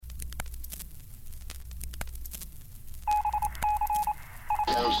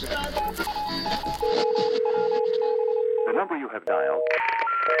The number you have dialed.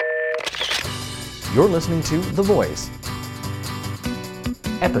 You're listening to The Voice,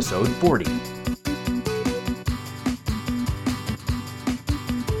 Episode 40.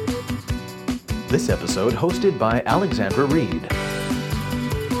 This episode hosted by Alexandra Reed.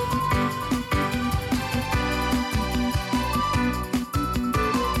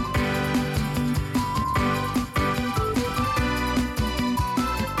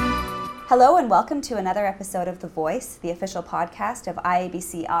 Hello and welcome to another episode of The Voice, the official podcast of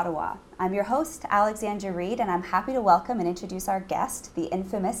IABC Ottawa. I'm your host, Alexandra Reed, and I'm happy to welcome and introduce our guest, the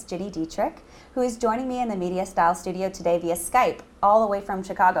infamous Gini Dietrich, who is joining me in the Media Style studio today via Skype, all the way from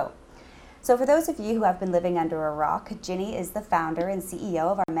Chicago. So for those of you who have been living under a rock, Gini is the founder and CEO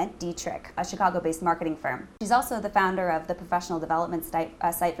of Arment Dietrich, a Chicago-based marketing firm. She's also the founder of the professional development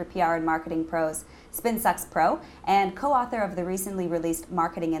site for PR and marketing pros, SpinSucks Pro, and co-author of the recently released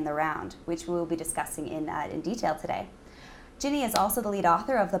Marketing in the Round, which we will be discussing in detail today. Gini is also the lead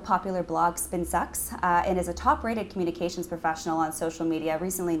author of the popular blog SpinSucks and is a top-rated communications professional on social media,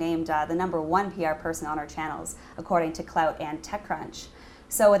 recently named the #1 PR person on her channels, according to Clout and TechCrunch.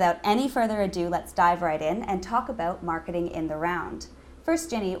 So without any further ado, let's dive right in and talk about Marketing in the Round. First,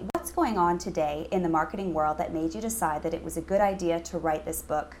 Gini, what's going on today in the marketing world that made you decide that it was a good idea to write this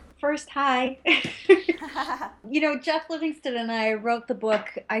book? First, hi. Jeff Livingston and I wrote the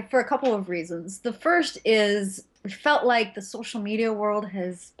book for a couple of reasons. The first is we felt like the social media world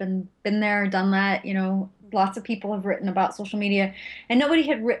has been there, done that. Lots of people have written about social media, and nobody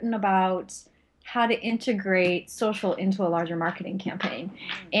had written about how to integrate social into a larger marketing campaign.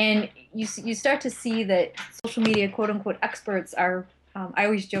 And you start to see that social media, quote unquote, experts are, I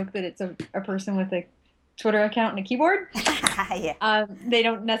always joke that it's a person with a Twitter account and a keyboard. Yeah. They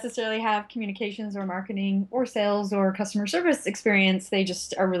don't necessarily have communications or marketing or sales or customer service experience. They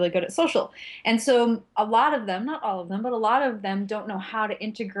just are really good at social. And so a lot of them, not all of them, but a lot of them don't know how to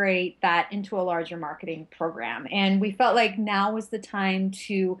integrate that into a larger marketing program. And we felt like now was the time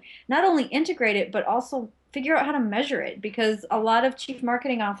to not only integrate it, but also figure out how to measure it, because a lot of chief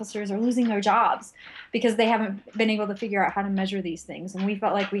marketing officers are losing their jobs because they haven't been able to figure out how to measure these things. And we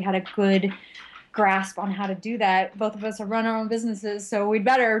felt like we had a good grasp on how to do that. Both of us have run our own businesses, so we'd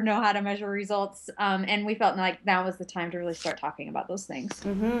better know how to measure results. And we felt like now was the time to really start talking about those things.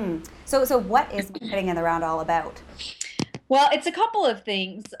 Mm-hmm. So what is Marketing in the Round all about? Well, it's a couple of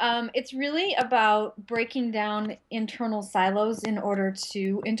things. It's really about breaking down internal silos in order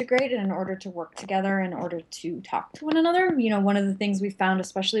to integrate and in order to work together, in order to talk to one another. One of the things we found,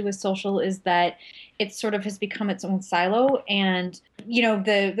 especially with social, is that it sort of has become its own silo. And,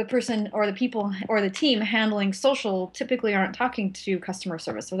 the person or the people or the team handling social typically aren't talking to customer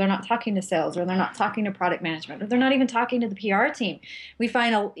service, or they're not talking to sales, or they're not talking to product management, or they're not even talking to the PR team. We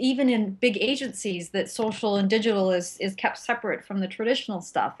find even in big agencies that social and digital is kept separate from the traditional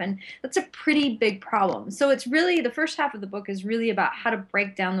stuff. And that's a pretty big problem. So it's really, the first half of the book is really about how to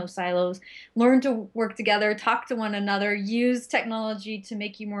break down those silos, learn to work together, talk to one another, use technology to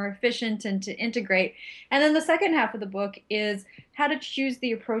make you more efficient and to integrate. And then the second half of the book is how to choose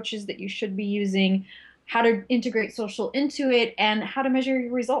the approaches that you should be using, how to integrate social into it, and how to measure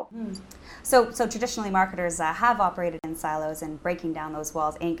your result. So traditionally marketers have operated in silos, and breaking down those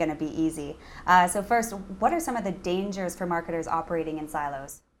walls ain't going to be easy. So first, what are some of the dangers for marketers operating in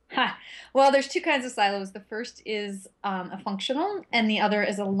silos? Well, there's two kinds of silos. The first is a functional, and the other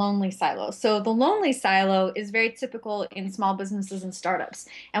is a lonely silo. So the lonely silo is very typical in small businesses and startups.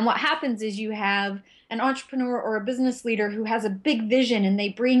 And what happens is you have an entrepreneur or a business leader who has a big vision, and they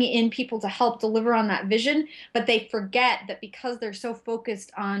bring in people to help deliver on that vision, but they forget that because they're so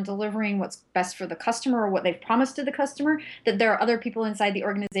focused on delivering what's best for the customer or what they've promised to the customer, that there are other people inside the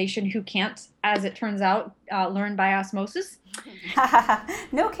organization who can't, as it turns out, learn by osmosis.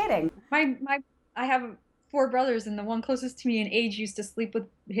 No kidding. I have 4 brothers, and the one closest to me in age used to sleep with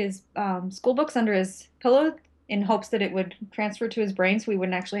his school books under his pillow in hopes that it would transfer to his brain so he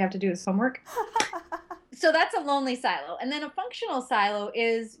wouldn't actually have to do his homework. So that's a lonely silo. And then a functional silo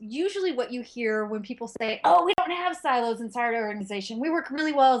is usually what you hear when people say, oh, we don't have silos inside our organization. We work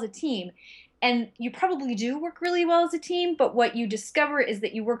really well as a team. And you probably do work really well as a team, but what you discover is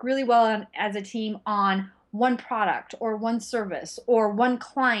that you work really well as a team on one product or one service or one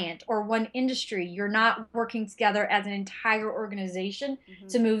client or one industry. You're not working together as an entire organization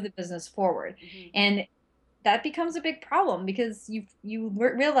to move the business forward. And that becomes a big problem because you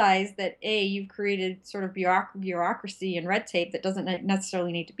realize that you've created sort of bureaucracy and red tape that doesn't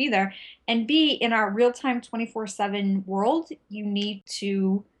necessarily need to be there, and B, in our real-time 24/7 world, you need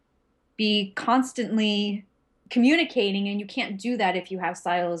to be constantly communicating, and you can't do that if you have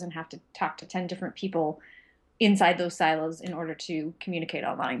silos and have to talk to 10 different people inside those silos in order to communicate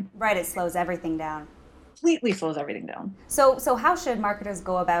online. Right, it slows everything down. Completely slows everything down. So how should marketers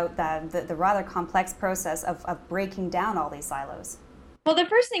go about the rather complex process of breaking down all these silos? Well, the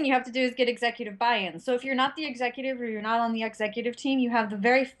first thing you have to do is get executive buy-in. So if you're not the executive or you're not on the executive team, you have the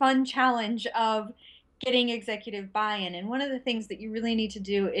very fun challenge of getting executive buy-in. And one of the things that you really need to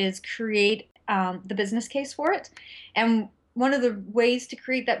do is create the business case for it. And one of the ways to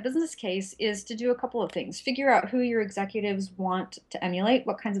create that business case is to do a couple of things. Figure out who your executives want to emulate.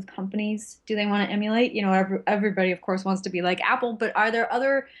 What kinds of companies do they want to emulate? You know, everybody, of course, wants to be like Apple, but are there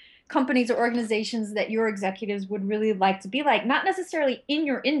other companies or organizations that your executives would really like to be like? Not necessarily in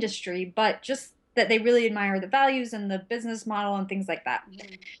your industry, but just that they really admire the values and the business model and things like that.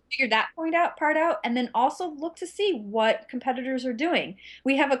 Mm-hmm. Figure that part out, and then also look to see what competitors are doing.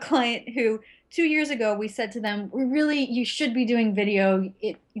 We have a client who 2 years ago we said to them, you should be doing video.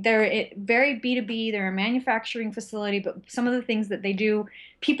 They're very B2B. They're a manufacturing facility, but some of the things that they do,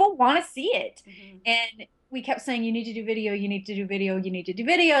 people want to see it. Mm-hmm. And we kept saying, you need to do video, you need to do video, you need to do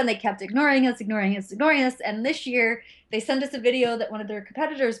video. And they kept ignoring us. And this year they sent us a video that one of their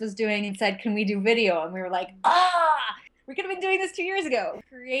competitors was doing and said, can we do video? And we were like, we could have been doing this 2 years ago.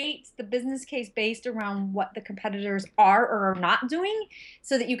 Create the business case based around what the competitors are or are not doing,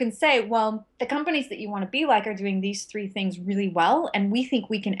 so that you can say, well, the companies that you want to be like are doing these 3 things really well, and we think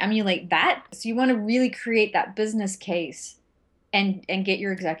we can emulate that. So you want to really create that business case and get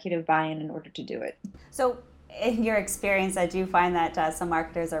your executive buy-in in order to do it. So in your experience, I do find that some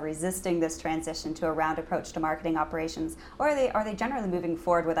marketers are resisting this transition to a round approach to marketing operations, or are they generally moving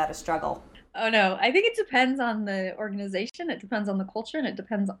forward without a struggle? Oh, no. I think it depends on the organization. It depends on the culture, and it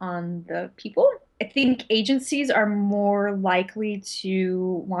depends on the people. I think agencies are more likely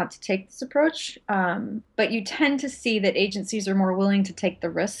to want to take this approach, but you tend to see that agencies are more willing to take the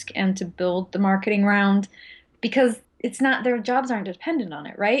risk and to build the marketing round because their jobs aren't dependent on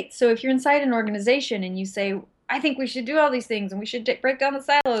it, right? So if you're inside an organization and you say, I think we should do all these things and we should break down the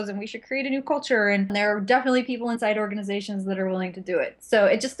silos and we should create a new culture, and there are definitely people inside organizations that are willing to do it. So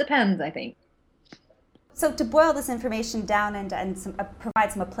it just depends, I think. So to boil this information down and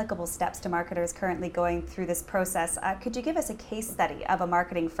provide some applicable steps to marketers currently going through this process, could you give us a case study of a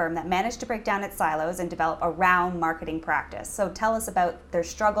marketing firm that managed to break down its silos and develop a round marketing practice? So tell us about their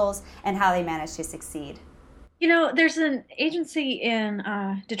struggles and how they managed to succeed. You know, there's an agency in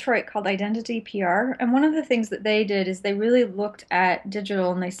Detroit called Identity PR, and one of the things that they did is they really looked at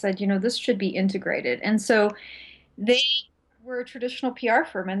digital and they said, this should be integrated. And so they were a traditional PR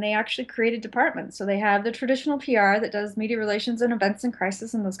firm, and they actually created departments. So they have the traditional PR that does media relations and events and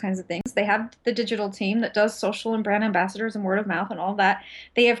crisis and those kinds of things. They have the digital team that does social and brand ambassadors and word of mouth and all that.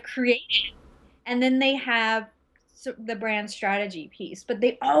 They have created, and then they have the brand strategy piece, but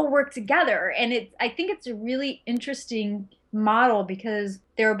they all work together. And I think it's a really interesting model because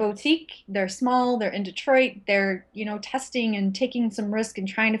they're a boutique, they're small, they're in Detroit, they're, testing and taking some risk and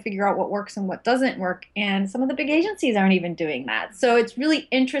trying to figure out what works and what doesn't work. And some of the big agencies aren't even doing that. So it's really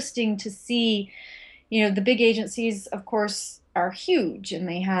interesting to see, the big agencies, of course, are huge and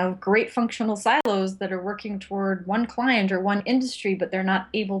they have great functional silos that are working toward one client or one industry, but they're not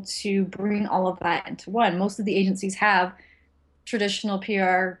able to bring all of that into one. Most of the agencies have traditional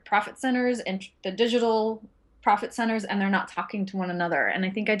PR profit centers and the digital profit centers, and they're not talking to one another. And I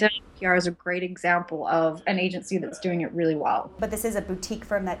think Identity PR is a great example of an agency that's doing it really well. But this is a boutique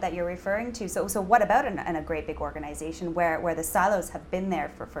firm that you're referring to. So what about in a great big organization where the silos have been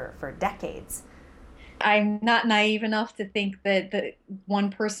there for decades? I'm not naive enough to think that one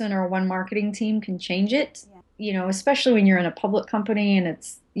person or one marketing team can change it. Yeah. Especially when you're in a public company and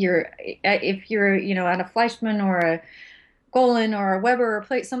if you're at a Fleischmann or a Golan or a Weber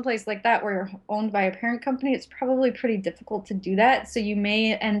or someplace like that where you're owned by a parent company, it's probably pretty difficult to do that. So you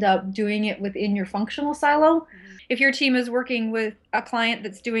may end up doing it within your functional silo. Mm-hmm. If your team is working with a client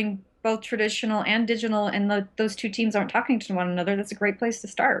that's doing both traditional and digital, and those two teams aren't talking to one another, that's a great place to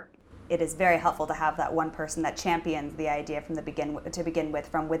start. It is very helpful to have that one person that champions the idea to begin with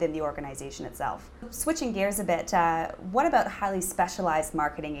from within the organization itself. Switching gears a bit, what about highly specialized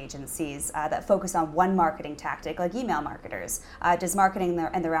marketing agencies that focus on one marketing tactic, like email marketers? Does marketing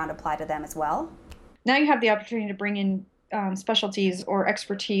and the round apply to them as well? Now you have the opportunity to bring in specialties or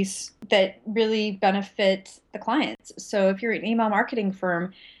expertise that really benefit the clients. So if you're an email marketing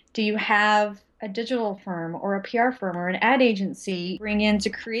firm, do you have a digital firm or a PR firm or an ad agency bring in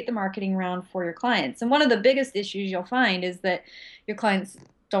to create the marketing round for your clients? And one of the biggest issues you'll find is that your clients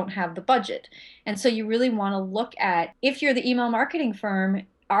don't have the budget. And so you really want to look at, if you're the email marketing firm,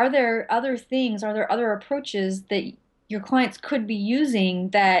 are there other things, are there other approaches that your clients could be using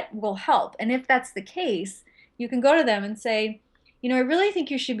that will help? And if that's the case, you can go to them and say, I really think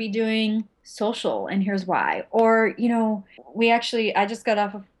you should be doing social, and here's why. Or, I just got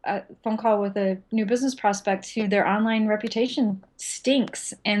off of a phone call with a new business prospect who their online reputation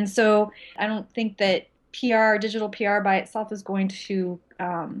stinks. And so I don't think that digital PR by itself is going to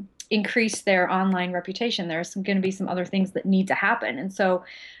increase their online reputation. There's going to be some other things that need to happen. And so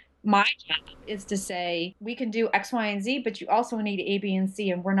my job is to say, we can do X, Y, and Z, but you also need A, B, and C,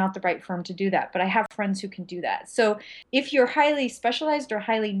 and we're not the right firm to do that. But I have friends who can do that. So if you're highly specialized or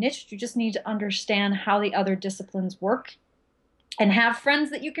highly niched, you just need to understand how the other disciplines work and have friends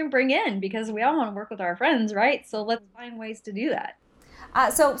that you can bring in, because we all want to work with our friends, right? So let's find ways to do that.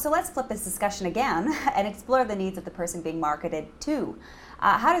 So let's flip this discussion again and explore the needs of the person being marketed to.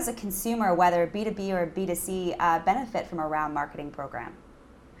 How does a consumer, whether B2B or B2C, benefit from a round marketing program?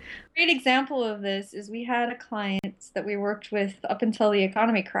 Great example of this is we had a client that we worked with up until the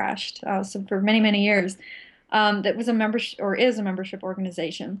economy crashed, so for many, many years, that was a membership or is a membership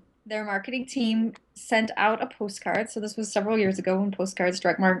organization. Their marketing team sent out a postcard. So this was several years ago when postcards,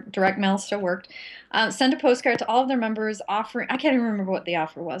 direct mail still worked. Sent a postcard to all of their members offering, I can't even remember what the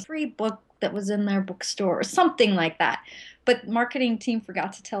offer was, free book that was in their bookstore or something like that. But marketing team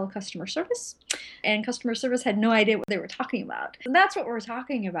forgot to tell customer service, and customer service had no idea what they were talking about. And that's what we're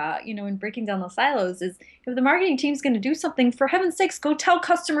talking about, in breaking down the silos is if the marketing team's going to do something, for heaven's sakes, go tell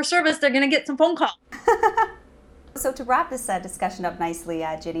customer service they're going to get some phone calls. So to wrap this discussion up nicely,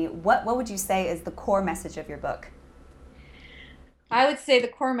 Gini, what would you say is the core message of your book? I would say the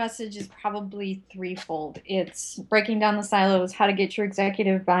core message is probably threefold. It's breaking down the silos, how to get your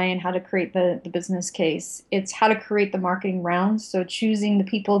executive buy-in, how to create the business case. It's how to create the marketing round, so choosing the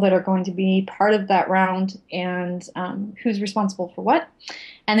people that are going to be part of that round and who's responsible for what.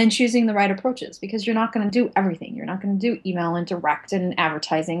 And then choosing the right approaches, because you're not going to do everything. You're not going to do email and direct and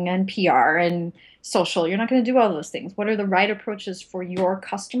advertising and PR and social. You're not going to do all those things. What are the right approaches for your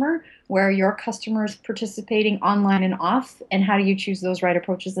customer? Where are your customers participating online and off? And how do you choose those right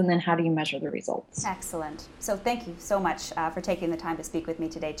approaches? And then how do you measure the results? Excellent. So thank you so much for taking the time to speak with me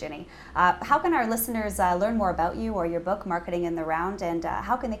today, Gini. How can our listeners learn more about you or your book, Marketing in the Round, and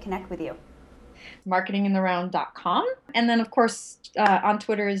how can they connect with you? marketingintheround.com. And then, of course, on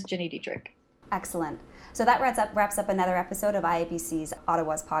Twitter is Gini Dietrich. Excellent. So that wraps up another episode of IABC's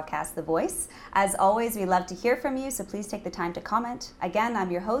Ottawa's podcast, The Voice. As always, we love to hear from you, so please take the time to comment. Again,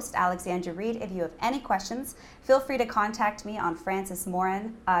 I'm your host, Alexandra Reed. If you have any questions, feel free to contact me on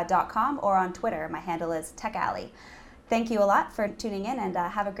francismorin.com or on Twitter. My handle is TechAlley. Thank you a lot for tuning in, and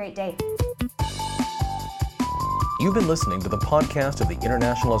have a great day. You've been listening to the podcast of the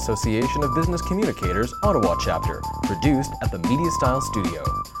International Association of Business Communicators, Ottawa Chapter, produced at the Media Style Studio.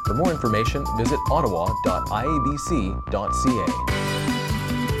 For more information, visit ottawa.iabc.ca.